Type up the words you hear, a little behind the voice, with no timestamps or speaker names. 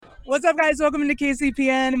What's up, guys? Welcome to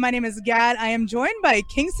KCPN. My name is Gad. I am joined by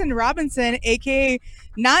Kingston Robinson, aka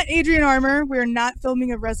not Adrian Armour. We're not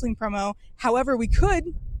filming a wrestling promo. However, we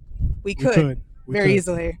could very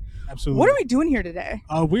easily. Absolutely. What are we doing here today?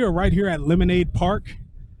 We are right here at Lemonade Park.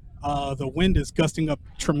 The wind is gusting up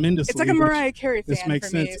tremendously. It's like a Mariah Carey fan this makes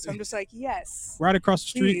for me, sense. so I'm just like, yes. Right across the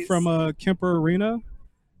street Please. from Kemper Arena.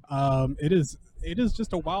 It is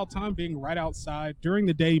just a wild time being right outside during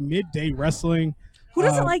the day, midday wrestling. Who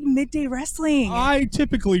doesn't like midday wrestling? I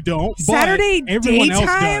typically don't. Saturday but everyone daytime,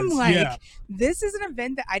 else does. like yeah. This is an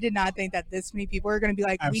event that I did not think that this many people are going to be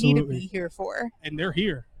like, Absolutely. we need to be here for. And they're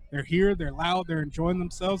here. They're here. They're loud. They're enjoying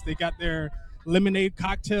themselves. They got their lemonade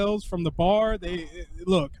cocktails from the bar. They're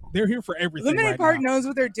here for everything. Lemonade right Park now. knows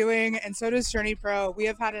what they're doing, and so does Journey Pro. We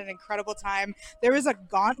have had an incredible time. There was a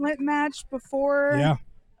gauntlet match before. Yeah.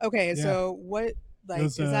 Okay, Yeah. so what? Like,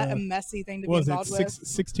 is that a messy thing to be involved with?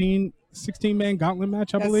 16-man gauntlet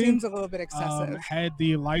match, I that believe. Seems a little bit excessive. Had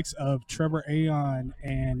the likes of Trevor Aon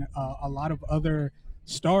and a lot of other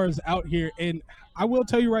stars out here. And I will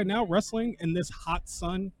tell you right now, wrestling in this hot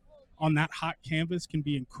sun on that hot canvas can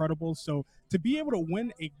be incredible. So to be able to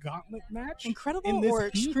win a gauntlet match, incredible in this or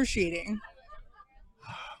heat, excruciating?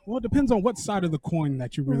 well, it depends on what side of the coin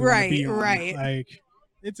that you really want to be on. Right. Like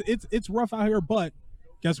it's rough out here, but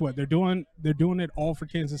guess what? They're doing it all for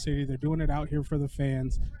Kansas City. They're doing it out here for the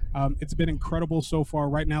fans. It's been incredible so far.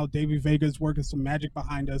 Right now, Davey Vega's working some magic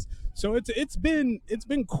behind us. So it's been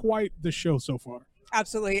quite the show so far.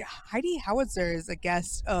 Absolutely. Heidi Howitzer is a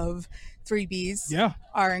guest of 3Bs. Yeah.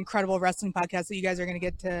 Our incredible wrestling podcast that you guys are going to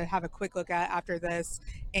get to have a quick look at after this.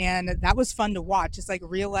 And that was fun to watch. It's like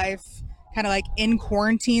real life, kind of like in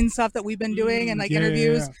quarantine stuff that we've been doing and like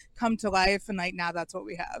interviews come to life. And like now that's what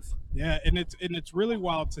we have. Yeah. And it's really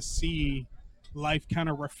wild to see life kind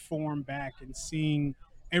of reform back and seeing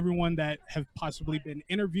everyone that have possibly been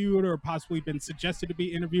interviewed or possibly been suggested to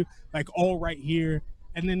be interviewed, like all right here.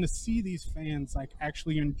 And then to see these fans like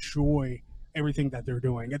actually enjoy everything that they're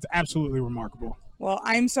doing. It's absolutely remarkable. Well,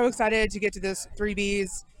 I'm so excited to get to this 3Bs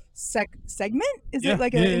segment. Is it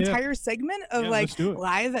like an entire segment of like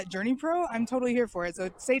live at Journey Pro? I'm totally here for it. So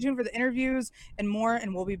stay tuned for the interviews and more,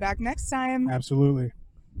 and we'll be back next time. Absolutely.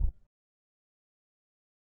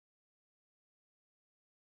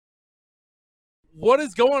 What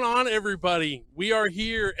is going on, everybody? We are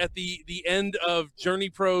here at the end of Journey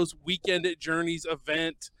Pro's Weekend at Journeys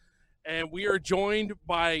event, and we are joined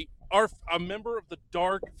by a member of the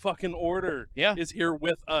Dark fucking Order. Is here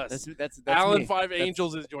with us. That's Alan me. Five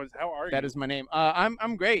Angels is joined. How are you? That is my name.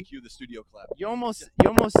 I'm great. Cue the studio clap. You almost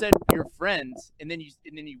said you're friends, and then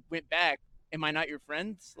you went back. Am I not your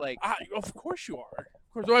friends? Like, of course you are.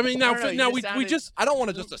 Of course. I mean, now we just. I don't want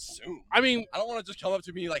to just assume. I mean, I don't want to just come up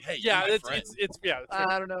to me like, hey, yeah, you're my friend. it's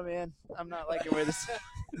I don't know, man. I'm not liking where this.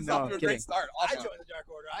 It's No, off to a kidding. great start. Awesome. I joined the Dark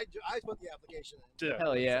Order. I put the application in. Yeah.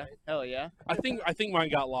 Hell yeah, hell yeah. I think mine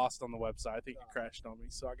got lost on the website. I think it crashed on me,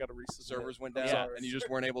 so I got to reset. Servers went down, Yeah. and you just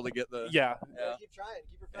weren't able to get the. Yeah, Keep trying.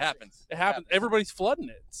 Keep It happens. it happened. Everybody's flooding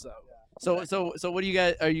it, so. So what do you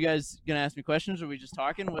guys? Are you guys gonna ask me questions? Or are we just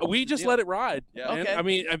talking? We just let it ride. Yeah. man. Okay. I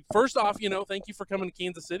mean, first off, thank you for coming to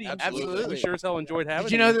Kansas City. Absolutely. We sure as hell enjoyed having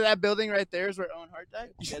Did you know that building right there is where Owen Hart died?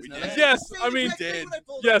 You guys We know did. that? Yes, I mean,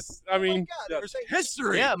 yes, I mean, There's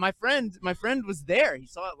history. Yeah, my friend was there. He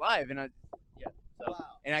saw it live, and Wow.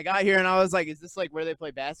 and I got here and I was like, "Is this like where they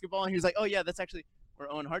play basketball?" And he was like, "Oh yeah, that's actually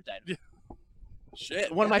where Owen Hart died." Yeah.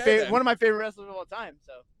 Shit. One of my Okay, favorite then. one of my favorite wrestlers of all time.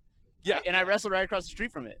 So Yeah. and I wrestled right across the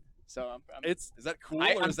street from it. So I'm it's. Is that cool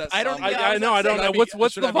I- or is that? I don't- sound- yeah, I know. I don't know. Should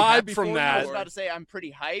What's should the I be happy vibe from for you, I was that? or- about to say I'm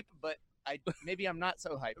pretty hype, but maybe I'm not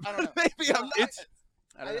so hype. I don't know. Maybe I'm not. It's.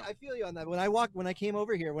 I don't know. I feel you on that. When I came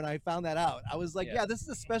over here, when I found that out, I was like, Yeah. yeah, this is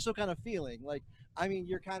a special kind of feeling. Like, I mean,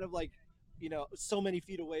 you're kind of like, so many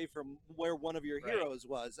feet away from where one of your Right. heroes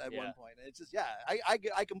was at Yeah. one point. And it's just,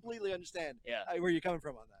 I completely understand Yeah. where you're coming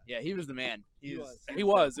from on that. Yeah, he was the man. He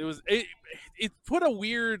was. He was. It put a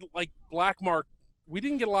weird like black mark. We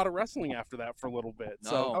didn't get a lot of wrestling after that for a little bit. No.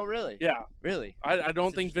 So Oh really? yeah, Really? I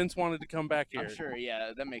don't think Vince wanted to come back here. I'm sure.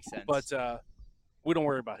 Yeah, that makes sense. But we don't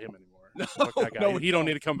worry about him anymore. No, Fuck that guy. no, we he don't don't.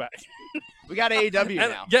 need to come back. we got AEW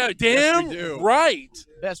And- now. yeah, damn we do. right.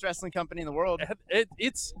 Best wrestling company in the world.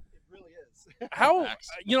 It's It really is. how Facts.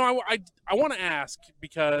 I want to ask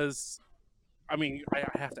because I mean I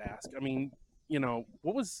have to ask. I mean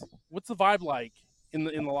what's the vibe like in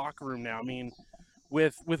the locker room now? I mean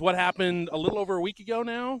with what happened a little over a week ago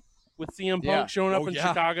now with CM Punk Yeah. showing up Oh, in yeah.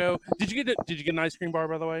 Chicago. Did you get an ice cream bar,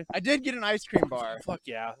 by the way? I did get an ice cream bar, Fuck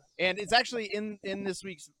yeah. and it's actually in this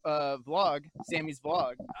week's vlog, Sammy's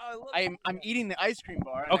vlog. I'm eating the ice cream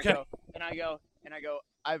bar, and Okay. I go,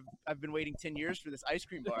 I've been waiting 10 years for this ice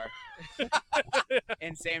cream bar.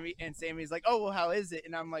 and Sammy's like, oh well, how is it?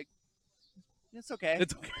 And I'm like, it's okay.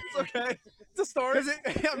 It's okay. It's okay. It's a start.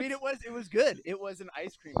 I mean, it was good. It was an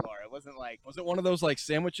ice cream bar. It wasn't like Was it one of those like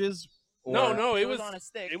sandwiches? No, it was on a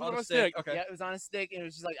stick. It was On on a a stick. Okay. Yeah, it was on a stick, and it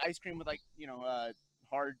was just like ice cream with like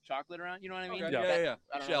hard chocolate around. You know what I mean? Okay. Yeah. Yeah.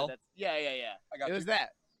 I don't know Shell. what that's- yeah. I got It you. was that.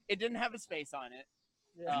 It didn't have a space on it.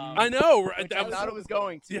 I know. Right? Which I thought it was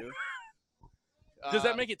going to. Does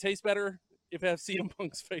that make it taste better if it has CM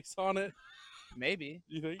Punk's face on it? Maybe.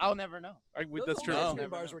 You think? I'll never know. That's true. Ice Oh. cream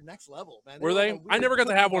bars were next level, man. Were they? like a I weird never got to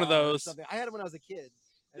cookie have one of bar or those. something. I had it when I was a kid.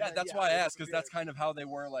 And Yeah, then, that's why I they asked, were because that's weird. kind of how they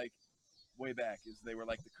were like way back. Is they were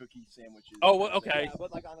like the cookie sandwiches. Oh, well, okay. Yeah,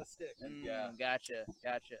 but like on a stick. Yeah. Gotcha.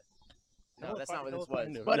 No, No that's not what this fun-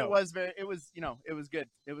 was. no, But no. it was it was good.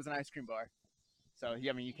 It was an ice cream bar. So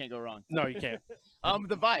yeah, I mean you can't go wrong. No, you can't.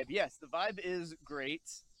 The vibe, yes, the vibe is great.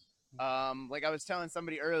 Like I was telling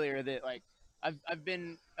somebody earlier that like I've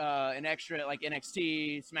been an extra at like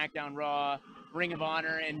NXT, SmackDown, Raw, Ring of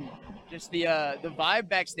Honor, and just the vibe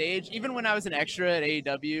backstage. Even when I was an extra at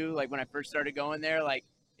AEW, like when I first started going there, like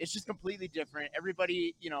it's just completely different.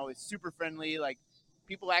 Everybody, is super friendly. Like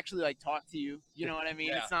people actually like talk to you. You know what I mean?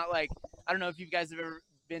 Yeah. It's not like I don't know if you guys have ever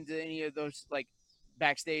been to any of those like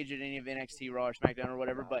backstage at any of NXT, Raw, or SmackDown, or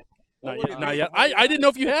whatever, but. Not yet. Not yet. I didn't know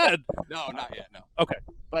if you had. No, not yet. No.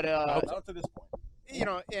 But Not up to this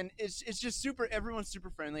point. and it's just super. Everyone's super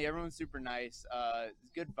friendly. Everyone's super nice.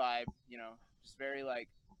 Good vibe. Just very like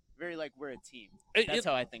we're a team. That's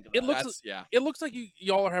how I think about it. it looks- That's, yeah. It looks like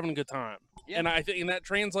y'all are having a good time, Yeah. and I think and that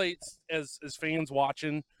translates as fans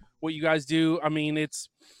watching what you guys do. I mean, it's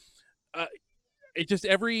just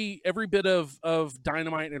every bit of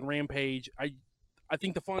Dynamite and Rampage. I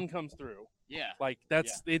think the fun comes through. Yeah. Like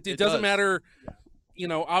that's it. It It doesn't does. matter.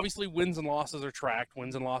 Obviously wins and losses are tracked.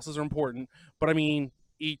 Wins and losses are important. But I mean,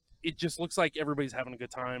 it just looks like everybody's having a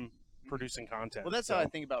good time producing content. Well, that's so. how I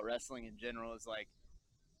think about wrestling in general. Is like,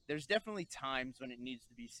 there's definitely times when it needs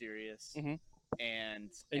to be serious, Mhm.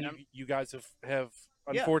 and And I'm- you guys have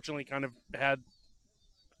Yeah. unfortunately kind of had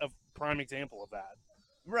a prime example of that.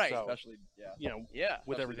 right. So, Especially, yeah. Yeah.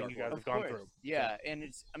 with Especially everything you Dark guys Of have gone course. through. Yeah,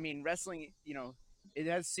 and wrestling, it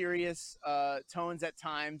has serious tones at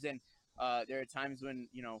times, and there are times when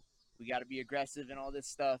we got to be aggressive and all this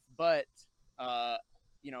stuff, but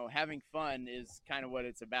having fun is kind of what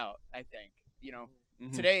it's about. I think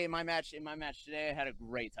Mhm. today in my match today, I had a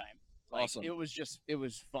great time. Like, Awesome. It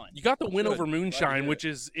was fun. You got the win Good. over Glad you Moonshine, did which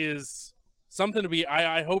is something to be.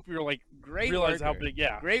 I hope you're like Great realize how worker. big.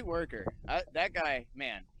 Yeah. Great worker. That guy,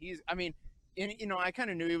 man. I kind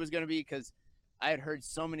of knew he was going to be because I had heard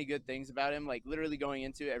so many good things about him. Like literally going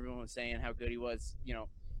into it, everyone was saying how good he was.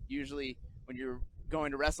 Usually when you're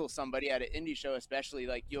going to wrestle somebody at an indie show, especially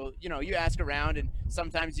like you ask around and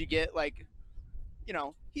sometimes you get like,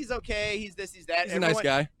 he's okay. He's this, he's that. He's a nice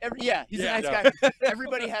guy. He's a Yeah. nice guy.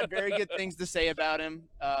 Everybody had very good things to say about him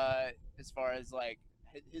as far as like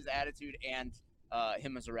his attitude and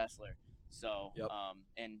him as a wrestler. So, Yep.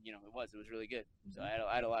 and it was really good. So I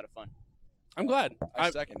had a lot of fun. I'm glad. I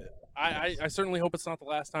second it. I certainly hope it's not the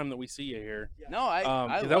last time that we see you here. No, I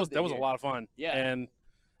 'Cause loved that was it a here. lot of fun. Yeah. And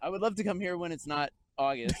I would love to come here when it's not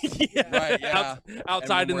August. Right, yeah.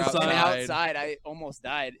 outside in we're the sun. And outside. outside, I almost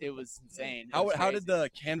died. It was insane. It How was did crazy. the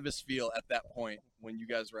canvas feel at that point when you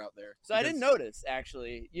guys were out there? So I didn't Because- notice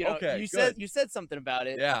actually. Okay, you good. said something about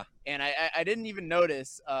it, Yeah. and I didn't even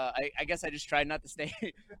notice. I guess I just tried not to stay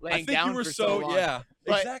laying I think down you were for so long. yeah.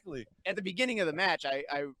 But- Exactly. At the beginning of the match,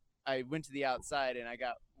 I went to the outside and I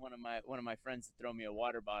got one of my friends to throw me a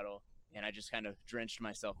water bottle, and I just kind of drenched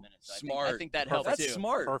myself in it. So I Smart. think that Perfect. helped That's too.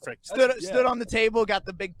 smart. Perfect. Stood on the table, got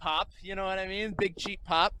the big pop. You know what I mean? Big cheap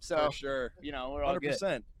pop. So For sure. we're all good.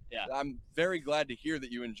 100%. Yeah. I'm very glad to hear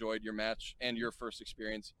that you enjoyed your match and your first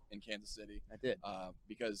experience in Kansas City. I did.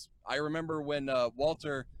 Because I remember when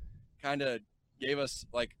Walter kind of gave us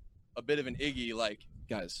like a bit of an Iggy, like,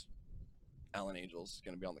 guys, Alan Angel's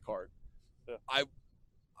going to be on the card. Yeah.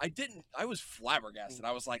 I was flabbergasted.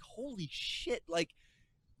 I was like, holy shit. Like,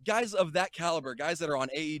 guys of that caliber, guys that are on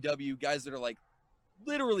AEW, guys that are like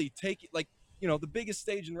literally taking, like, the biggest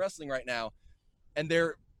stage in wrestling right now. And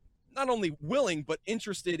they're not only willing, but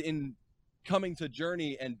interested in coming to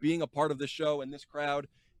Journey and being a part of this show and this crowd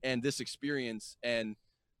and this experience. And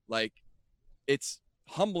like, it's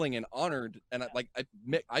humbling and honored. And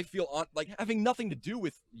I feel like having nothing to do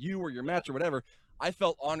with you or your match or whatever. I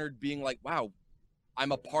felt honored being like, wow,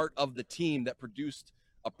 I'm a part of the team that produced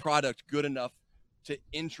a product good enough to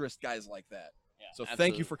interest guys like that. Yeah, So thank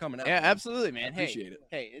absolutely. you for coming out. Yeah, man. absolutely, man. I appreciate it.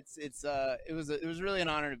 Hey, it was really an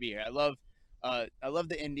honor to be here. I love I love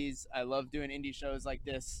the indies. I love doing indie shows like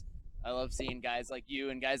this. I love seeing guys like you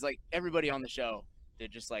and guys like everybody on the show. They're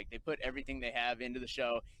just like, they put everything they have into the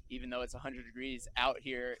show, even though it's 100 degrees out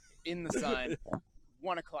here in the sun,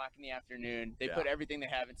 1 o'clock in the afternoon. They put everything they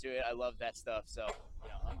have into it. I love that stuff. So,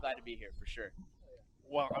 I'm glad to be here for sure.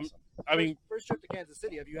 Well, awesome. First trip to Kansas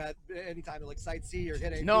City. Have you had any time to like sightsee or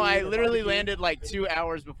hit? No, I literally landed like 2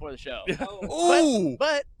 hours before the show.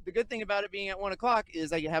 But the good thing about it being at 1 o'clock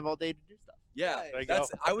is I can have all day to do stuff. Yeah,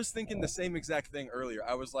 I was thinking the same exact thing earlier.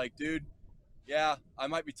 I was like, dude, yeah, I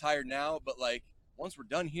might be tired now, but like once we're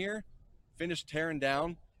done here, finish tearing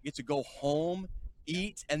down, get to go home,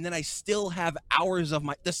 eat, and then I still have hours of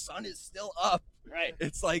the sun is still up. Right.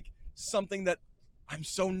 It's like something that I'm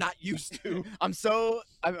so not used to. I'm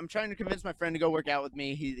trying to convince my friend to go work out with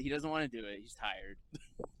me. He doesn't want to do it. He's tired.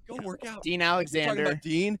 Go work out. Dean Alexander. You're talking about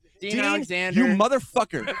Dean? Dean Alexander. You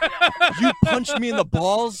motherfucker. You punched me in the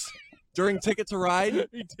balls during Ticket to Ride,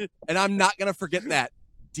 and I'm not going to forget that,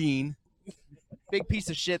 Dean. Big piece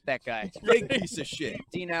of shit, that guy. Big piece of shit.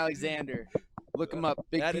 Dean Alexander. Look him up.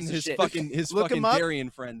 Big that piece and of his shit. His fucking Darien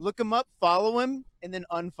friend. Look him up, follow him, and then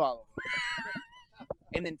unfollow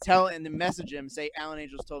him. And then message him, say Alan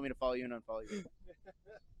Angels told me to follow you and unfollow you.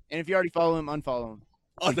 And if you already follow him, unfollow him.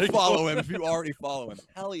 Unfollow him if you already follow him.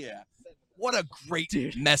 Hell yeah. What a great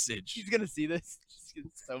message. He's gonna see this. He's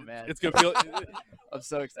so mad. It's gonna feel I'm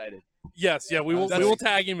so excited. Yes, yeah, we will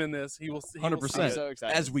tag him in this. He will 100%. I'm so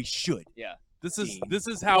excited. As we should. Yeah. This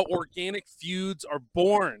is how organic feuds are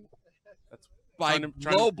born. By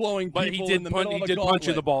low-blowing people he did punch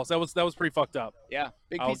you in the balls. That was pretty fucked up. Yeah,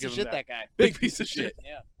 big piece of shit, that guy. Big piece of shit.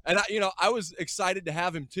 Yeah. And I was excited to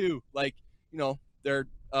have him too. Like, they're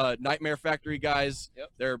Nightmare Factory guys. Yep.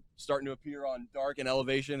 They're starting to appear on Dark and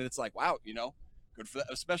Elevation, and it's like, wow, good for that.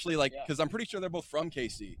 Especially like because I'm pretty sure they're both from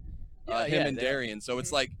KC, him and Darien. So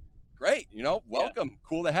it's like, great, welcome,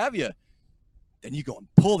 cool to have you. Then you go and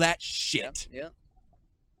pull that shit. Yeah.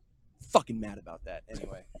 Fucking mad about that.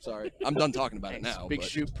 Anyway, sorry. I'm done talking about it now. Big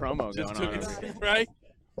shoot promo going on. Right?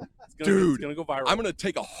 Dude, it's gonna go viral. I'm gonna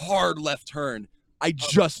take a hard left turn. I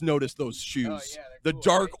just noticed those shoes. Oh, yeah, the cool,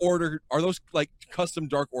 Dark Order, are those like custom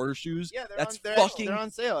Dark Order shoes? Yeah, that's fucking they're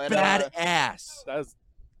on sale. Badass.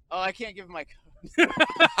 I can't give them my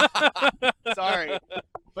code. Sorry,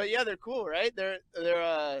 but yeah, they're cool, right? They're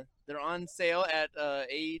on sale at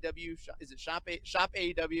AEW. Is it Shop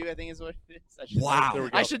AEW? I think is what it is. Wow.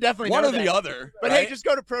 I should definitely one know or that. the other. But right? hey, just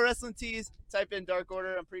go to Pro Wrestling Tees, type in Dark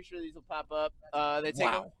Order. I'm pretty sure these will pop up. They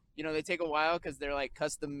take they take a while because they're like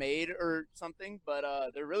custom made or something, but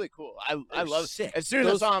they're really cool. I love sick. As soon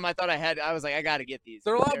as I saw them, I was like, I gotta get these.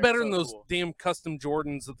 They're a lot better than so those cool. damn custom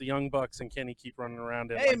Jordans that the Young Bucks and Kenny keep running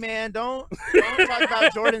around in. Hey man, don't talk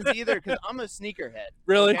about Jordans either, because I'm a sneakerhead.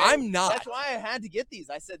 Really? Okay? I'm not. That's why I had to get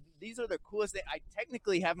these. I said these are the coolest thing. I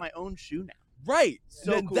technically have my own shoe now. Right.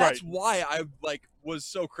 So and cool. that's why I was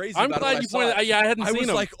so crazy I'm about glad it. you pointed. I hadn't seen was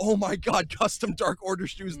them. like, oh my god, custom Dark Order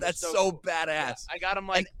shoes. That's so cool. badass. Yeah, I got them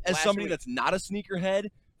like. And as last somebody week. that's not a sneakerhead,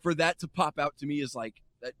 for that to pop out to me is like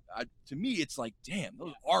that. To me, it's like, damn,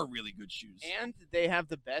 those are really good shoes. And they have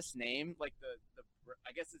the best name, like the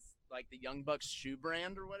I guess it's like the Young Bucks shoe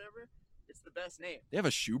brand or whatever. It's the best name. They have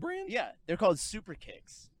a shoe brand? Yeah, they're called Super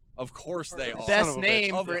Kicks. Of course they are. Best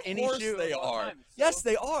name Of for any course shoe. they of all are. time. Yes,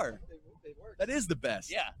 they are. That is the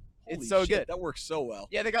best. Yeah, Holy it's so shit, good. That works so well.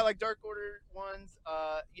 Yeah, they got like Dark Order ones.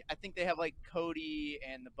 I think they have like Cody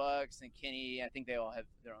and the Bucks and Kenny. I think they all have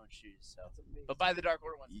their own shoes. So, but buy the Dark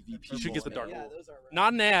Order ones. EVP You should get the boy. Dark Order. Those are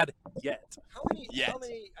Not an ad yet. How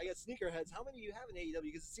many, I guess, sneakerheads, how many do you have in AEW?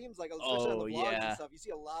 Because it seems like, especially on the vlogs and stuff, you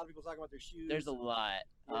see a lot of people talking about their shoes. There's a lot.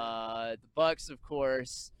 Yeah. The Bucks, of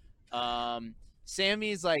course.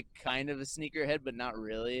 Sammy's like kind of a sneakerhead, but not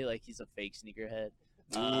really. Like he's a fake sneakerhead.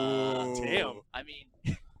 Damn. I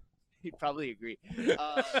mean, he'd probably agree. Who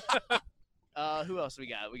else we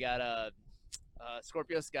got? We got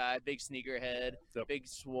Scorpio Sky, big sneakerhead, Yep. Big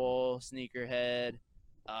Swole sneakerhead.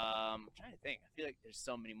 I'm trying to think. I feel like there's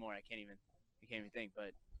so many more. I can't even think.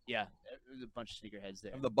 But yeah, there's a bunch of sneakerheads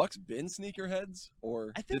there. Have the Bucks been sneakerheads,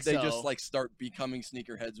 or I think did they just so. like start becoming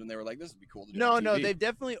sneakerheads when they were like, "This would be cool to do"? No, on TV? they've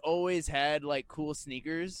definitely always had like cool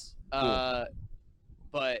sneakers. Cool.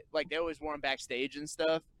 But like they always wore them backstage and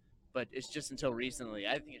stuff. But it's just until recently.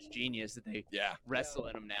 I think it's genius that they wrestle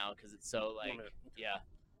in them now because it's so like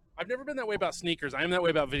I've never been that way about sneakers. I am that way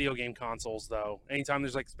about video game consoles, though. Anytime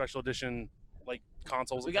there's like special edition like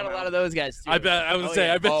consoles, we got a lot of those guys too. I bet. I would say.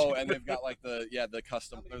 yeah. I bet. Oh, and they've got like the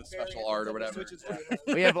custom or the special art or whatever.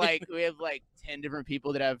 we have like 10 different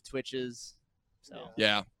people that have Twitches. So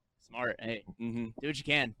Yeah. smart. Hey, Mm-hmm. do what you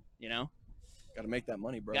can. Got to make that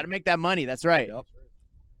money, bro. Got to make that money. That's right. Yep.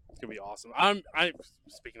 It's gonna be awesome.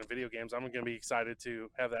 Speaking of video games, I'm gonna be excited to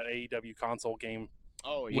have that AEW console game.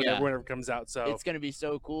 Oh yeah, whenever it comes out. So it's gonna be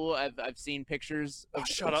so cool. I've seen pictures. Of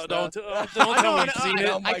shut up! stuff. Don't tell me you've seen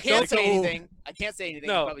it. I can't say anything. I can't say anything.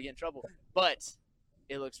 No. I'll probably get in trouble. But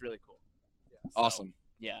it looks really cool. So, Awesome.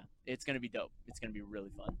 Yeah, it's gonna be dope. It's gonna be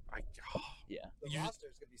really fun. Yeah. The roster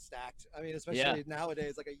is gonna be stacked. I mean, especially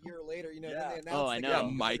nowadays, like a year later, you know, then they announced Oh, I know.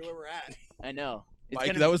 like, Mike. where we're at. I know. It's Mike,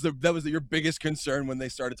 gonna that was your biggest concern when they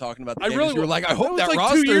started talking about the I games. really You were like, I hope was that like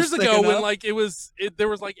roster 2 years is ago thick when enough. like there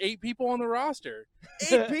was like 8 people on the roster.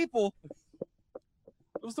 8 people.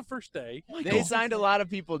 It was the first day. They signed a lot of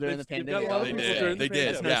people during the They've got pandemic. a lot of They people did. during the They did.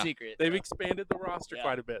 That's pandemic. no secret. They've expanded the roster Yeah.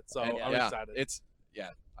 quite a bit, so And, I'm excited.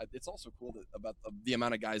 It's also cool about the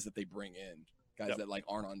amount of guys that they bring in, guys that like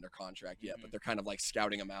aren't under contract yet, but they're kind of like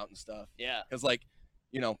scouting them out and stuff. Yeah. Because like,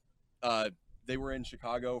 you know, they were in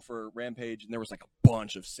Chicago for Rampage, and there was like a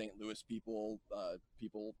bunch of St. Louis people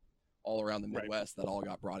all around the Right. Midwest that all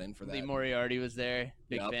got brought in for that. Lee Moriarty was there.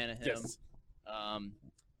 Big Yep. fan of him. Yes.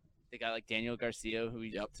 They got like Daniel Garcia, who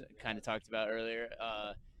we kind of talked about earlier.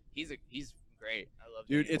 He's great. I love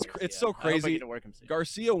Dude, Daniel it's Garcia. so I hope I crazy. get to work him soon.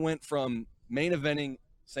 Garcia went from main eventing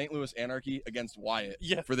St. Louis Anarchy against Wyatt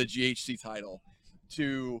Yeah. for the GHC title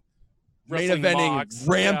to Wrestling main eventing Mox.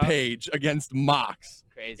 Rampage against Mox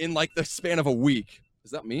Crazy. in like the span of a week.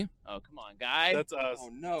 Is that me? Oh, come on, guy. That's us. Oh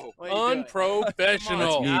no. What are you doing?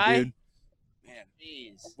 Unprofessional. Come on, guy. dude. Man.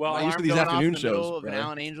 Jeez. Well, I'm used to Alarm these going off in afternoon the shows, middle of an brother.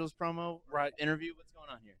 Alan Angels promo Right. interview. What's going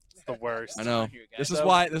on here? It's the worst. I know. What's going on here, guys?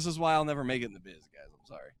 This is why I'll never make it in the biz, guys. I'm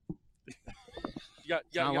sorry. You got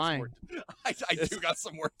not some lying. work. I do got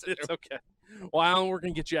some work to do. It's okay. Well, Alan, we're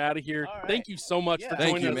gonna get you out of here. All right. Thank you so much for Yeah.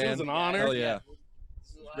 Thank joining you, us. It man. was an honor. Hell yeah.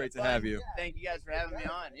 This was a lot Great of to fun. have you. Thank you guys for having me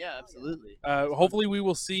on. Yeah, absolutely. Hopefully, we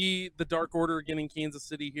will see the Dark Order again in Kansas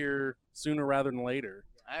City here sooner rather than later.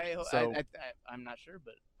 So- I'm not sure,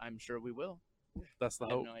 but I'm sure we will. That's the I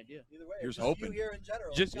have hope. no idea. Either way, Here's just hoping. You here in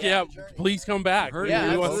general. Just Just yeah, the journey. please come back. Heard We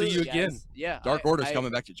it. want to see you absolutely, again. guys. Yeah, Dark Order's I-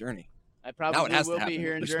 coming back to Journey. I Now probably it has will to happen. be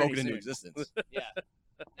here in They're Journey spoken into soon. existence. Yeah.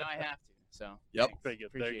 Now I have to. So. Yep. thanks. Very good.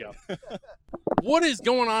 There you Appreciate go. What is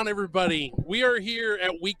going on, everybody? We are here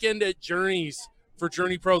at Weekend at Journeys for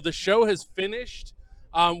Journey Pro. The show has finished.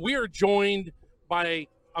 We are joined by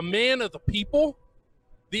a man of the people,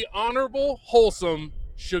 the honorable, wholesome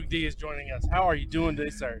Shug D is joining us. How are you doing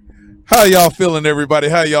today, sir? How y'all feeling, everybody?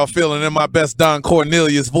 How y'all feeling? In my best Don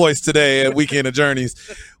Cornelius voice today at Weekend of Journeys.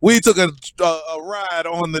 We took a ride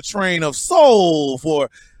on the train of soul for,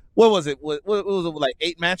 what was it? What was it, like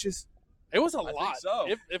 8 matches? It was a I think lot. so.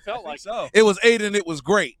 It felt like so. It was 8 and it was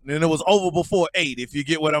great. And it was over before 8, if you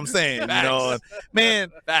get what I'm saying. You know, and,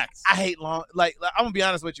 man, Facts. I hate long. Like, I'm gonna be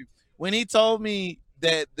honest with you. When he told me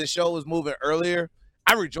that the show was moving earlier,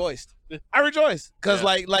 I rejoiced. Because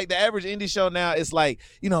Yeah. like the average indie show now is like,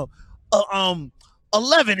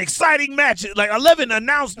 11 exciting matches, like 11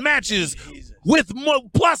 announced matches with more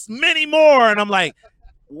plus many more, and I'm like,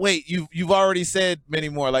 wait, you've already said many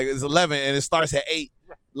more. Like, it's 11 and it starts at 8.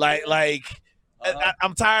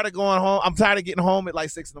 I'm tired of going home. I'm tired of getting home at like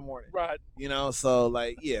 6 in the morning. right. So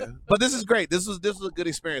like, yeah. But this is great. This was a good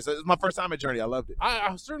experience. It's my first time at Journey. I loved it.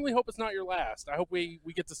 I certainly hope it's not your last. I hope we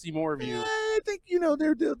get to see more of you. Yeah, I think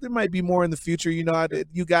there might be more in the future. You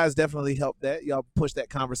guys definitely helped that. Y'all push that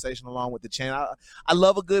conversation along with the chant. I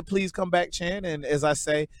love a good please come back chant, and as I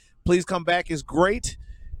say, please come back is great.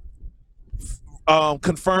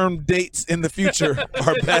 Confirmed dates in the future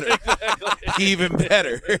are better. Even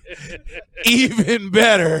better. Even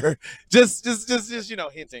better. Just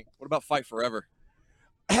hinting. What about Fight Forever?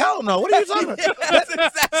 Hell no. What are you talking about? That's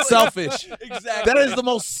exactly. Selfish. Exactly. That is the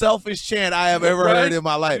most selfish chant I have ever heard in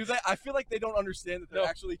my life. Dude, I feel like they don't understand that they're No.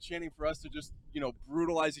 actually chanting for us to just,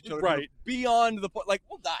 brutalize each other. Right. Beyond the point. Like,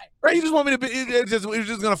 we'll die. Right? You just want me to be we're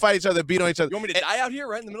just gonna fight each other, beat on each other. You want me to die out here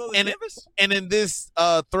right in the middle of the and- campus? And in this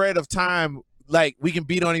thread of time, like, we can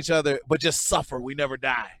beat on each other, but just suffer. We never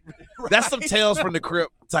die. That's some Tales from the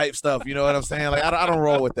Crypt type stuff. You know what I'm saying? Like, I don't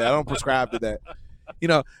roll with that. I don't prescribe to that.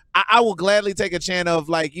 I will gladly take a chant of,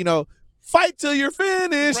 like, fight till you're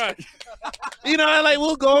finished. Right. Like,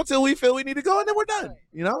 we'll go until we feel we need to go, and then we're done. Fight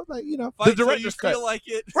the till director's you cut. feel like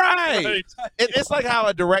it. Right. Right. It's like how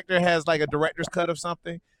a director has like a director's cut of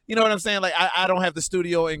something. You know what I'm saying? Like, I don't have the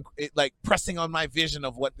studio like pressing on my vision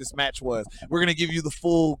of what this match was. We're gonna give you the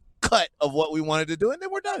full cut of what we wanted to do, and then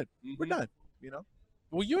we're done. We're done.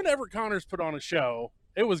 Well, you and Everett Connors put on a show.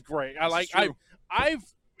 It was great. It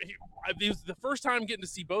was the first time getting to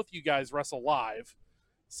see both you guys wrestle live,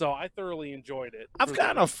 so I thoroughly enjoed it. I've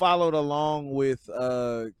kind of followed along with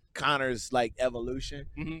Connor's like evolution,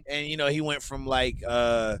 Mhm. and he went from like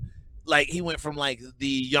the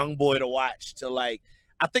young boy to watch to like.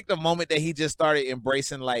 I think the moment that he just started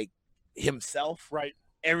embracing like himself, right,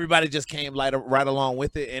 everybody just came right along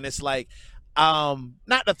with it. And it's like,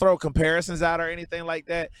 not to throw comparisons out or anything like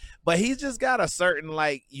that, but he's just got a certain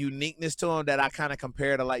like uniqueness to him that I kind of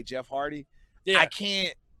compare to like Jeff Hardy. Yeah. I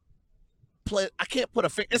can't put a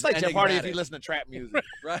finger. It's like Jeff Hardy if you listen to trap music,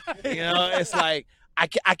 right? You know, it's like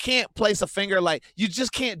I can't place a finger. Like, you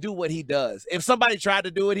just can't do what he does. If somebody tried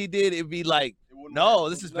to do what he did, it'd be like, no,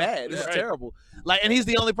 this is bad. This is terrible. Like, and he's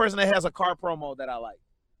the only person that has a car promo that I like.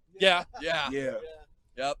 Yeah. Yep.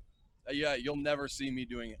 Yeah, you'll never see me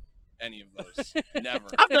doing any of those. Never.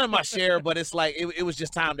 I've done my share, but it's like it was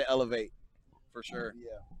just time to elevate. For sure.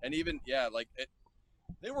 Yeah. And even like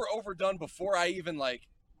they were overdone before I even like,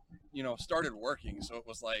 started working. So it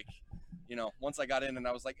was like, once I got in and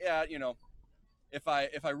I was like, yeah, if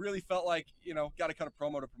I really felt like, got to cut a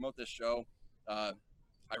promo to promote this show, I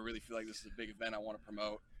really feel like this is a big event I want to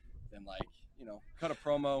promote, then like, cut a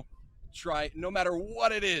promo, try, no matter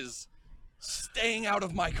what it is, staying out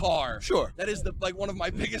of my car. Sure. That is one of my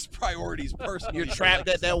biggest priorities personally. You're trapped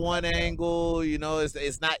at that one angle,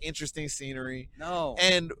 it's not interesting scenery. No.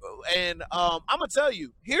 And I'm gonna tell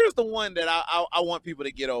you, here's the one that I want people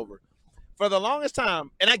to get over. For the longest time,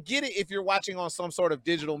 and I get it if you're watching on some sort of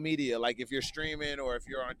digital media, like if you're streaming or if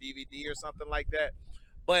you're on DVD or something like that,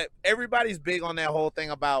 but everybody's big on that whole thing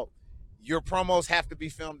about your promos have to be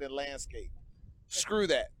filmed in landscape. Screw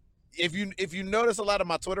that. If you notice a lot of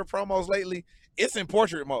my Twitter promos lately, it's in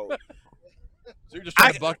portrait mode. So you're just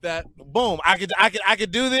trying to buck that? Boom. I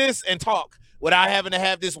could do this and talk without having to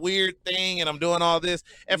have this weird thing, and I'm doing all this.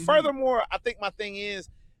 And furthermore, I think my thing is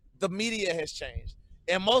the media has changed.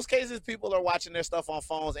 In most cases, people are watching their stuff on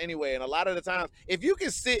phones anyway. And a lot of the times, if you can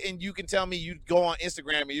sit and you can tell me you go on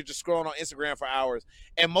Instagram and you're just scrolling on Instagram for hours,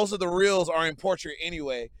 and most of the reels are in portrait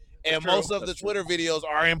anyway, and most of the Twitter videos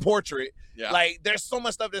are in portrait. Yeah. Like, there's so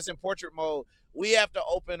much stuff that's in portrait mode. We have to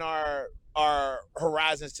open our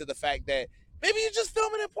horizons to the fact that maybe you just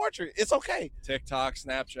film it in portrait. It's okay. TikTok,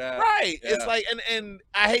 Snapchat. Right. Yeah. It's like, and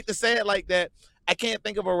I hate to say it like that, I can't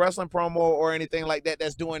think of a wrestling promo or anything like that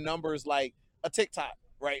that's doing numbers like a TikTok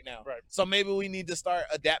right now. Right. So maybe we need to start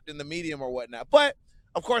adapting the medium or whatnot. But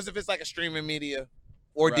of course, if it's like a streaming media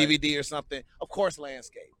or DVD or something, of course,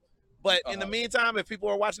 landscape. But in the meantime, if people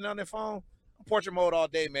are watching on their phone, portrait mode all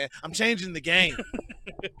day, man. I'm changing the game.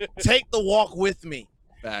 Take the walk with me.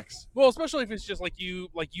 Facts. Well, especially if it's just like you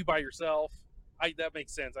by yourself. That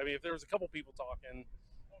makes sense. I mean, if there was a couple people talking,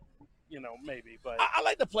 maybe. But I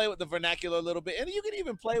like to play with the vernacular a little bit, and you can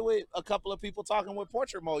even play with a couple of people talking with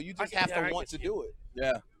portrait mode. You just have to want to do it.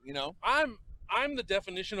 Yeah. I'm the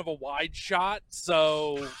definition of a wide shot,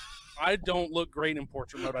 so I don't look great in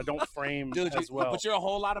portrait mode. I don't frame as well. But you're a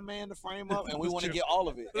whole lot of man to frame up, and we want to get all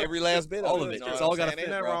of it, every last bit of it. It's all got to fit. Ain't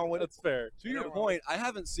nothing wrong with it. That's fair. To your point, I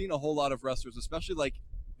haven't seen a whole lot of wrestlers, especially like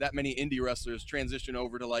that many indie wrestlers, transition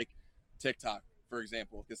over to like TikTok, for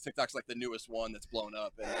example, because TikTok's like the newest one that's blown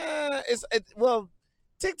up. Well,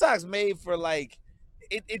 TikTok's made for like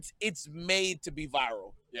it's made to be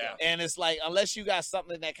viral. Yeah. And it's like, unless you got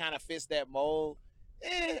something that kind of fits that mold,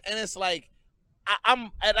 and it's like, and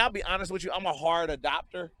I'll be honest with you, I'm a hard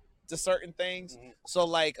adopter to certain things. Mm-hmm. So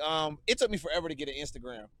like, it took me forever to get an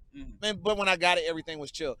Instagram, but when I got it, everything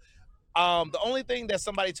was chill. The only thing that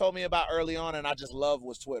somebody told me about early on and I just loved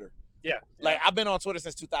was Twitter. Yeah. Like, I've been on Twitter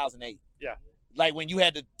since 2008. Yeah. Like when you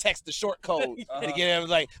had to text the short code to get it,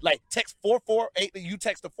 like text 448. You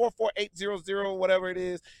text the 44800, whatever it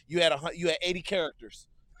is. You had 80 characters.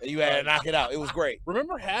 And you had to knock it out. It was great.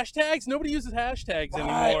 Remember hashtags? Nobody uses hashtags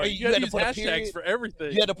anymore. You had to use hashtags for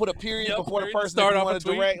everything. You had to put a period before the person start that you off wanted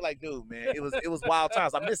to direct. Like, dude, man, it was wild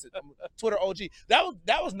times. I miss it. Twitter OG. That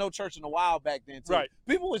was no church in the wild back then too. Right.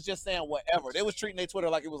 People was just saying whatever. They was treating their Twitter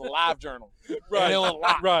like it was a live journal. Right. And it was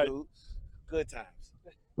locked, right. Dude. Good times.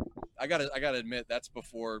 I gotta admit, that's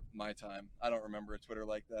before my time. I don't remember a Twitter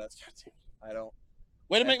like that. I don't.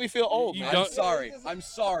 Way to make me feel old, man. I'm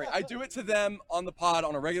sorry. I do it to them on the pod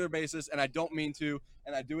on a regular basis, and I don't mean to.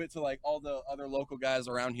 And I do it to like all the other local guys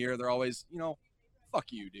around here. They're always, fuck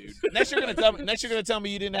you, dude. Next you're gonna tell me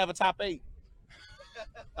you didn't have a top 8.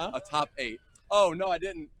 Huh? A top 8. Oh no, I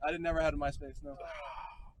didn't. I never had a MySpace. No.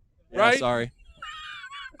 Yeah, right? Sorry.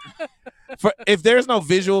 If there's no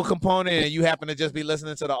visual component and you happen to just be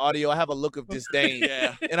listening to the audio, I have a look of disdain.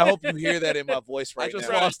 Yeah. And I hope you hear that in my voice right now. I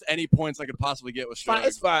just lost any points I could possibly get with Shug.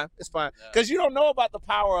 It's fine. Because you don't know about the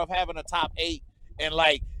power of having a top 8 and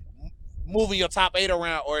like moving your top 8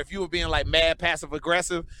 around, or if you were being like mad passive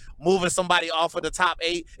aggressive, moving somebody off of the top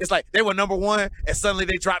 8. It's like they were number 1 and suddenly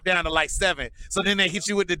they dropped down to like 7. So then they hit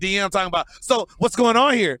you with the DM talking about, so what's going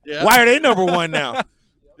on here? Yeah. Why are they number 1 now?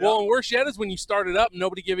 Well, and worse yet is when you started up,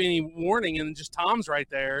 nobody gave you any warning, and just Tom's right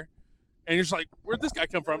there, and you're just like, "Where'd this guy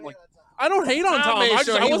come from?" I'm like, I don't hate on Tom. made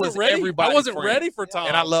sure I he wasn't was ready. I everybody's wasn't friend. ready for Tom,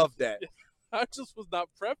 And I love that. I just was not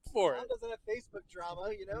prepped for Tom it. doesn't have Facebook drama,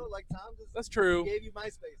 like Tom just That's true. gave you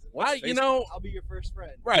MySpace. I'll be your first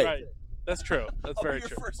friend. Right. That's true. That's I'll very be your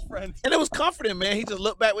true. first friend. And it was comforting, man. He just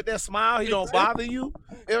looked back with that smile. He don't bother you.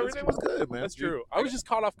 Everything was good, man. That's true. I was just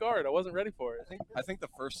caught off guard. I wasn't ready for it. I think the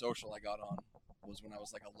first social I got on was when I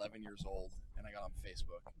was like 11 years old, and I got on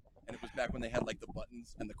Facebook. And it was back when they had like the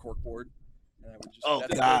buttons and the corkboard. And I would just, Oh,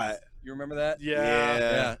 God. You remember that?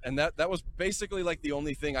 Yeah. And that was basically like the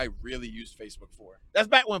only thing I really used Facebook for. That's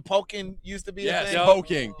back when poking used to be a thing.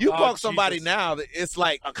 Poking. You Oh, poke somebody Jesus. now, it's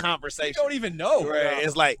like a You conversation. don't even know. Right?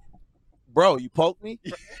 It's like, bro, you poked me?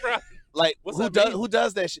 Like, What's who that does mean? who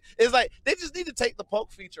does that shit? It's like they just need to take the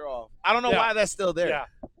poke feature off. I don't know Yeah. why that's still there. Yeah.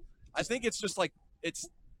 I think it's just like it's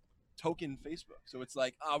token Facebook. So it's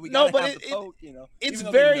like, we No, gotta but have the poke, It's even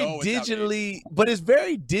though they very know it's outdated. digitally, but it's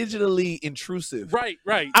very digitally intrusive. Right.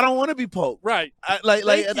 I don't want to be poked. Right. I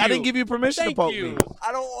Thank didn't you. give you permission Thank to poke you. me,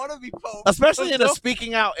 I don't want to be poked. especially in a No.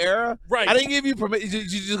 speaking out era. Right. I didn't give you permission. You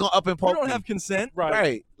just gonna up and You poke don't me. have consent.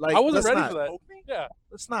 Right. Like I wasn't let's ready not. for that. Poke me? Yeah.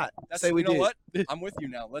 Let's not That's, say we you know did. what? I'm with you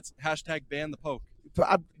now. Let's hashtag ban the poke.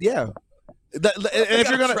 Yeah. And I if got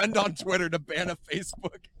you're a gonna trend on Twitter to ban a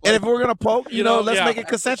Facebook. and if we're gonna poke, You know, let's yeah. make it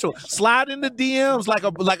consensual. Slide in the DMs like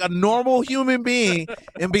a normal human being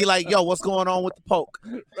and be like, "Yo, what's going on with the poke?"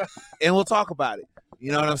 And we'll talk about it.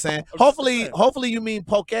 You know what I'm saying? Hopefully you mean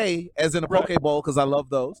poke as in a Right. poke bowl because I love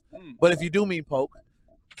those. But if you do mean poke,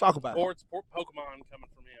 talk about it. Or it's Pokemon coming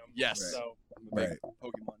from him. Yes. So I'm a big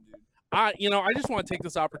Pokemon dude. I just want to take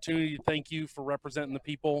this opportunity to thank you for representing the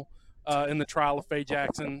people in the trial of Faye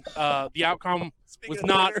Jackson. The outcome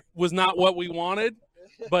was not what we wanted,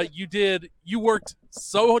 but you worked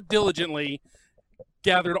so diligently,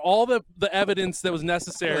 gathered all the evidence that was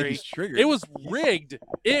necessary. It was rigged.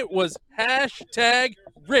 It was hashtag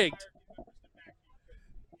rigged.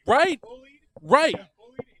 Right.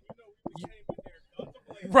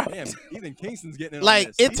 Damn, even Kingston's getting in on Like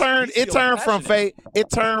this. it He's turned feeling from passionate. Faye. It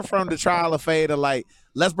turned from the trial of Faye to like,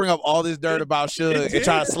 let's bring up all this dirt about Suge and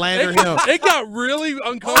try to slander It him. got really I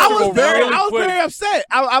uncomfortable. was very quick. upset.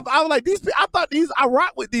 I was like, I thought I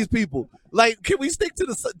rock with these people. Like, can we stick to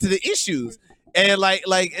the issues? And like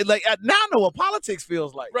now I know what politics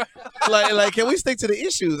feels like. Right. like can we stick to the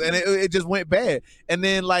issues? And it just went bad. And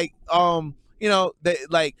then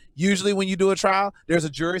usually when you do a trial, there's a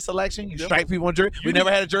jury selection. You strike people on jury. We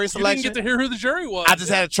never had a jury You selection. didn't get to hear who the jury was. I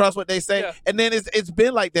just had to trust what they say. Yeah. And then it's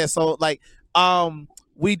been like that. So like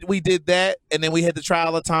we did that, and then we had the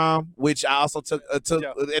trial of Tom, which I also took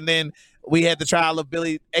Yeah. and then we had the trial of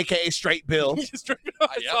Billy, aka Straight Bill,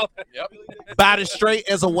 Yep. about as straight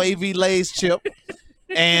as a wavy Lay's chip.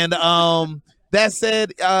 And that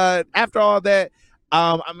said, after all that,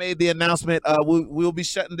 I made the announcement. We'll be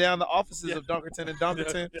shutting down the offices of Dunkerton and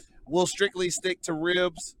Dunkerton. We'll strictly stick to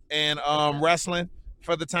ribs and wrestling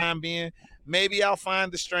for the time being. Maybe I'll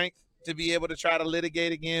find the strength to be able to try to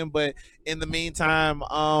litigate again, but in the meantime,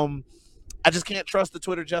 I just can't trust the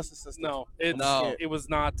Twitter justice system. No, No. it was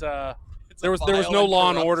not. It's There a was vile no law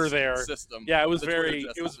and corrupt order there. System. Yeah, it was The Twitter very.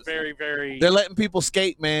 justice It was system. very. They're letting people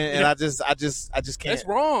skate, man, and I just can't. That's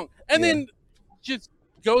wrong. And Yeah. then just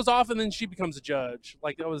goes off, and then she becomes a judge.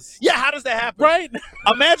 Like that was Yeah, how does that happen? right.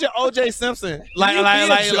 Imagine O.J. Simpson like you be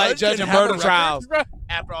a judge judging and have a murder record? trials Right.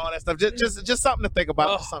 after all that stuff. Just something to think about.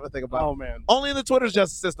 Oh. Just something to think about. Oh man. Only in the Twitter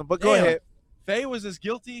justice system. But go Damn. ahead. Faye was as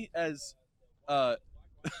guilty as I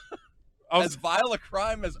as vile a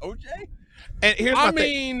crime as OJ. And here's my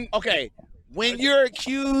thing. mean, Okay, when you're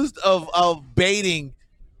accused of baiting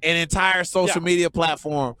an entire social media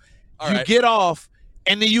platform, All you right. get off,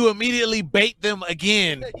 and then you immediately bait them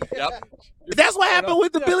again. Yep. That's what Fair happened enough.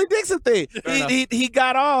 with the Yeah. Billy Dixon thing. Fair He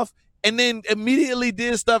got off and then immediately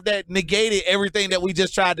did stuff that negated everything that we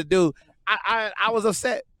just tried to do. I was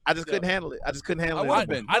upset. I just couldn't handle it. I just couldn't handle I it. would have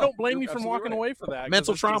been. I don't blame You're you from absolutely walking right. away for that. 'cause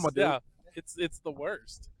Mental it's trauma, just- dude. Yeah, it's the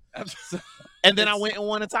worst. And then I went and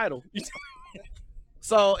won a title.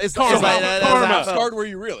 So it's Karma. it's like that's Karma. how I How felt. scarred were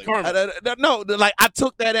you really? Karma. No, like I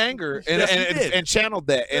took that anger and Yes, you did. and channeled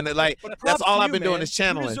that, and like But that's props all to I've you, been doing man. is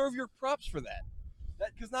channeling. You deserve your props for that.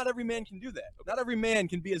 Because not every man can do that. Not every man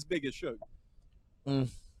can be as big as Suge.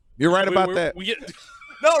 You're right about We that. get,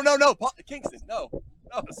 No, Kingston, no.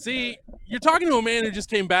 see, you're talking to a man who just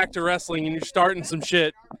came back to wrestling, and you're starting some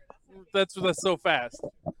shit. That's so fast.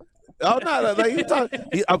 Oh no, like he's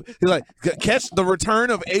like catch the return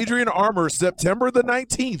of Adrian Armour September the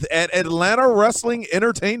 19th at Atlanta Wrestling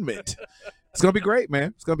Entertainment. It's gonna be great,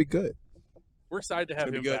 man. It's gonna be good. We're excited to have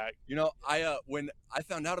It's gonna him be good. back. You know, when I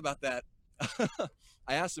found out about that,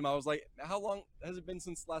 I asked him. I was like, "How long has it been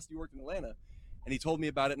since last you worked in Atlanta?" And he told me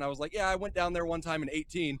about it, and I was like, "Yeah, I went down there one time in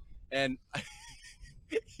 18," and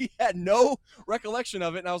he had no recollection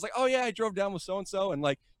of it. And I was like, "Oh yeah, I drove down with so and so, and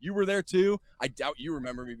like you were there too." I doubt you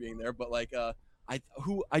remember me being there, but like,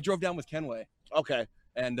 I drove down with Kenway. Okay.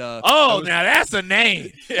 And now that's a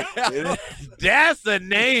name. Yeah. That's a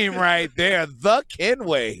name right there. The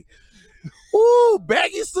Kenway. Ooh,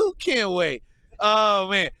 baggy suit Kenway. Oh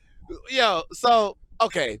man. Yo, so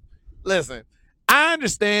okay. Listen, I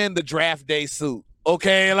understand the draft day suit.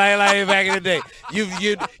 Okay, like back in the day.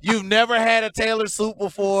 You've never had a tailored suit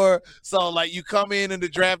before. So like you come in the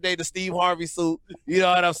draft day, the Steve Harvey suit, you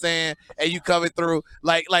know what I'm saying? And you coming through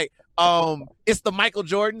like it's the Michael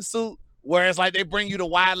Jordan suit. Where it's like they bring you the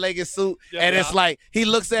wide-legged suit, and it's like he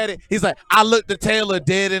looks at it. He's like, I looked the tailor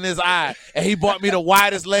dead in his eye, and he bought me the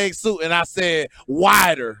widest leg suit, and I said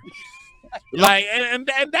wider. Like, and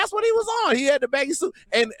that's what he was on. He had the baggy suit,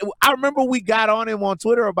 and I remember we got on him on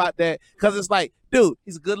Twitter about that because it's like, dude,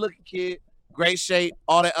 he's a good-looking kid, great shape,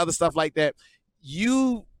 all that other stuff like that.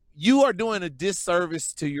 You are doing a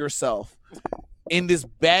disservice to yourself. In this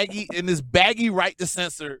baggy right to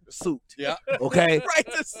censor suit. Yeah. Okay. Right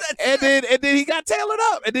to censor. And then he got tailored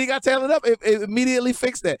up. It immediately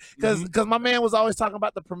fixed that. Because my man was always talking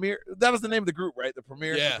about the Premier. That was the name of the group, right? The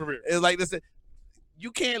Premier. Yeah. It's like this.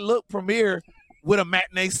 You can't look Premier with a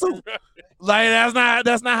matinee suit. Like that's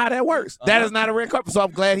not how that works. That is not a red carpet. So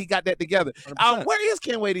I'm glad he got that together. Where is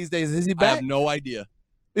Kenway these days? Is he back? I have no idea.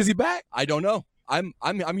 Is he back? I don't know. I'm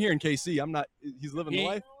here in KC. I'm not. He's living the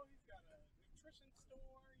life.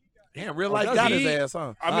 Damn, real life got his ass,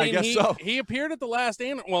 huh? I mean, guess so. He appeared at the last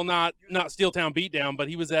not Steeltown Beatdown, but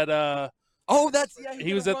he was at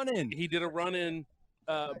he was at he did a run in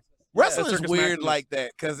Wrestling's weird Maximus. like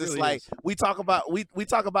that because it's really like is. we talk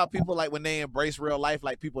about people like when they embrace real life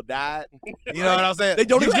like people died. You know what I'm saying? They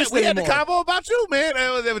don't exist We had the anymore. convo about you, man.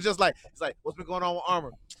 It was just like it's like what's been going on with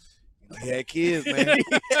Armor? He had kids, man.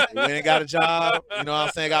 He ain't got a job. You know what I'm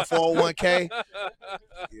saying? Got 401k.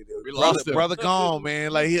 We lost him. Brother gone,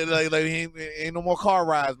 man. Like he ain't no more car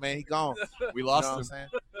rides, man. He gone. We You lost know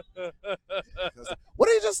him. what I'm saying? What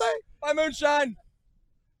did you just say? Hi, Moonshine.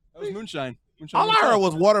 That was Moonshine. All I heard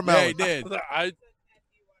was watermelon. Yeah, he did.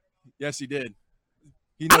 Yes, he did.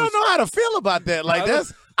 I don't know how to feel about that. Like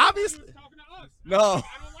that's obviously No.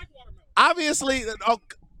 obviously.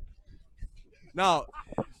 No.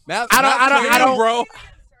 Matt, I don't, bro.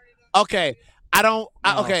 Okay,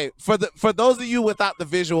 okay. For those of you without the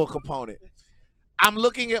visual component, I'm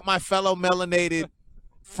looking at my fellow melanated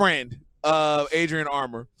friend, Adrian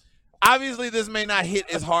Armour. Obviously, this may not hit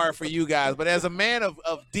as hard for you guys, but as a man of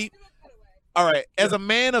deep, as a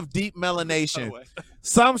man of deep melanation,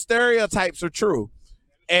 some stereotypes are true,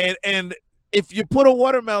 and if you put a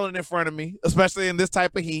watermelon in front of me, especially in this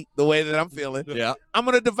type of heat, the way that I'm feeling, Yeah. I'm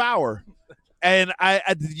gonna devour. And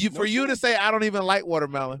for you to say I don't even like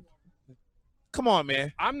watermelon, come on,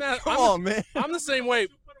 man. I'm not. Come on, man. I'm the same way.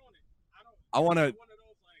 I want to.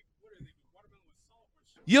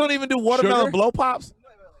 You don't even do watermelon Sugar? blow pops?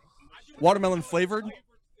 Watermelon flavored?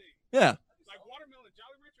 Yeah.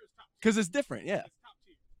 Because it's different, yeah.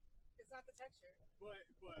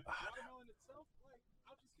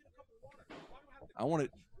 I want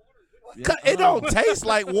it. Yeah. It don't taste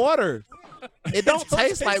like water. It don't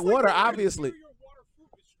taste like water, obviously.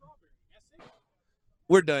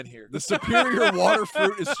 We're done here. The superior water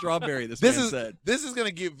fruit is strawberry. This man said. This is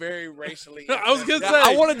gonna get very racially. I was gonna say.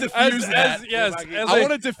 I want to diffuse that. I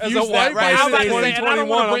want to diffuse that by saying I don't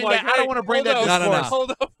want to bring that. I don't want to bring that discourse.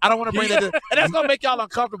 Hold up. I don't want to bring that. And that's gonna make y'all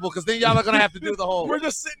uncomfortable because then y'all are gonna have to do the whole. We're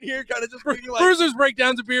just sitting here, kind of just being like. Bruisers,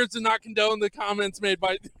 breakdowns, and beards do not condone the comments made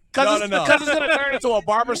by. Because it's gonna turn into a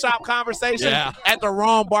barbershop conversation at the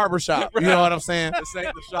wrong barbershop. You know what I'm saying? This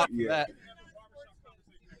ain't the shop for that.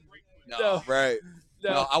 No. Right.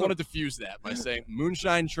 No, I want to diffuse that by saying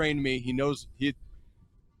Moonshine trained me. He knows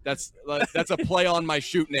that's a play on my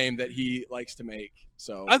shoot name that he likes to make.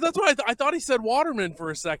 So That's what I thought he said Waterman for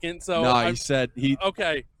a second. So no, he said he.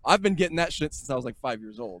 Okay. I've been getting that shit since I was like 5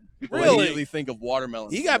 years old. People Really? immediately think of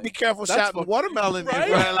watermelon. You gotta be careful That's shouting fucking- watermelon. Right?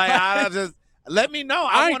 Like I just let me know.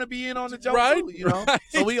 I want to be in on the joke Right? too. You know, Right.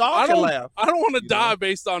 so we all can laugh. I don't want to You die know?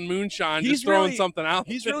 based on moonshine. He's Just throwing really- something out.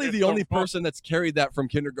 He's there. really the only person that's carried that from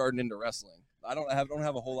kindergarten into wrestling. I don't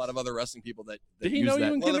have a whole lot of other wrestling people that Did he use know that.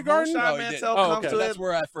 you in Well, if kindergarten? Moonshine No, he Mantell didn't. Oh, comes okay. to That's it,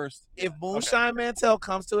 where I first. if Moonshine Mantell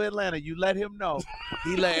comes to Atlanta, you let him know.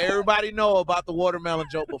 He let everybody know about the watermelon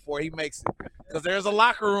joke before he makes it, because there's a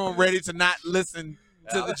locker room ready to not listen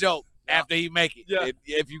to the joke. after he make it. Yeah.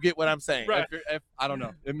 If you get what I'm saying. Right. If I don't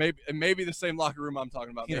know. It may be the same locker room I'm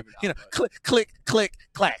talking about. You know, maybe not, click, click, click,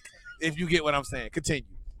 clack. If you get what I'm saying. Continue.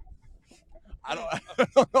 I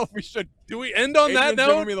don't know if we should. Do we end on that Adrian's note?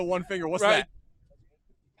 giving me the one finger. What's Right.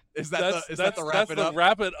 that? Is that the wrap that's it the up?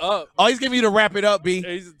 wrap it up. Oh, he's giving you to wrap it up, B.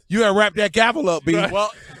 He's- You gotta wrap that gavel up, B. Right.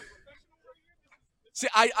 Well, see,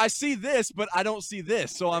 I see this, but I don't see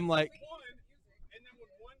this, so I'm like,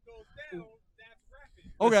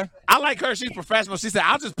 okay, I like her. She's professional. She said,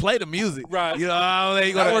 "I'll just play the music." Right. You know, there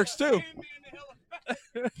you that go. works too.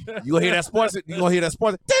 You gonna hear that sports? You gonna hear that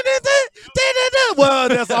sports? Well,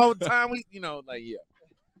 that's all the time we, like yeah.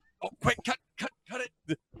 Oh, quick, cut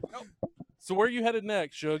it. So where are you headed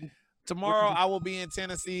next, Shug? Tomorrow I will be in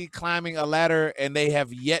Tennessee climbing a ladder, and they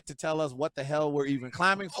have yet to tell us what the hell we're even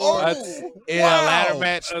climbing for. That's- in a ladder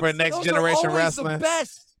match for Next Those Generation are always Wrestling. the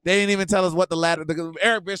best. They didn't even tell us what the ladder.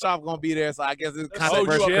 Eric Bischoff gonna be there, so I guess it's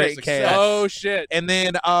controversial. shit. Great cash. Oh shit. And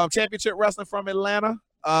then Championship Wrestling from Atlanta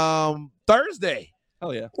Thursday.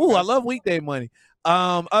 Hell yeah. Ooh, I love weekday money.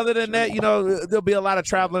 Other than that, there'll be a lot of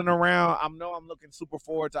traveling around. I'm looking super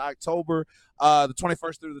forward to October, the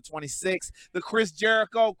 21st through the 26th. The Chris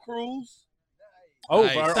Jericho cruise. Oh,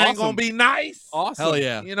 Nice. This awesome. thing gonna be nice. Awesome. Hell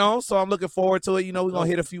yeah. So I'm looking forward to it. We're gonna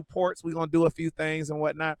hit a few ports. We're gonna do a few things and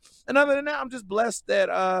whatnot. And other than that, I'm just blessed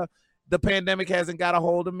that the pandemic hasn't got a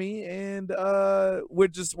hold of me, and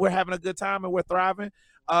we're having a good time and we're thriving.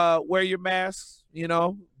 Wear your masks,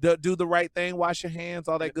 do the right thing, wash your hands,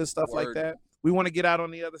 all that good stuff like Word. that. We want to get out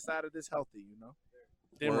on the other side of this healthy,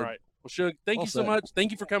 Damn Word. right. Well, Shug, thank Well you so said. much.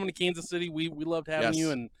 Thank you for coming to Kansas City. We loved having Yes.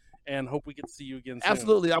 you and hope we get to see you again soon.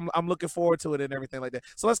 Absolutely. I'm looking forward to it and everything like that.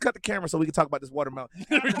 So let's cut the camera so we can talk about this watermelon.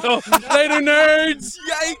 Later, nerds.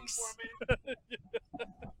 Yikes.